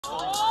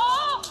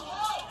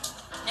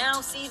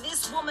now see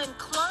this woman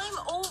climb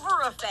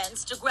over a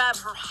fence to grab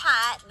her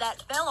hat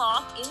that fell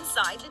off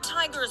inside the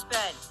tiger's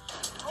pen.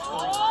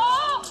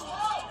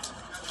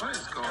 What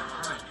is going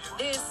on?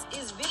 This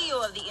is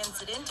video of the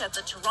incident at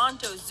the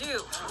Toronto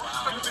Zoo.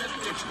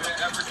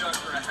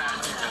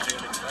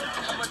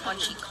 When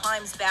she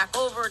climbs back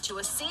over to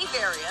a safe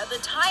area, the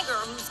tiger,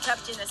 who's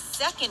kept in a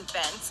second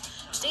fence,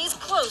 stays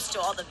close to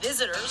all the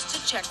visitors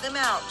to check them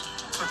out.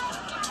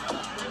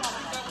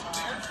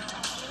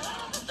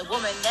 The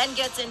woman then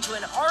gets into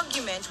an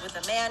argument with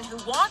a man who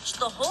watched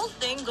the whole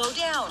thing go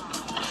down.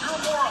 You're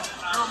a moron.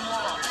 You're a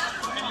moron.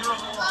 And you're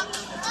a moron.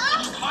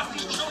 And you taught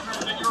these children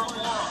that you're a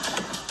moron.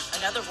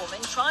 Another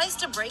woman tries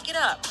to break it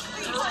up.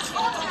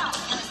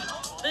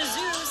 The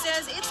zoo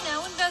says it's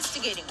now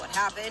investigating what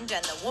happened,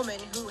 and the woman,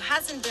 who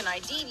hasn't been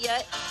ID'd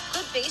yet,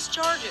 could face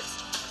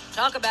charges.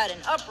 Talk about an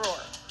uproar.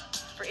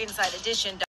 For Inside Edition.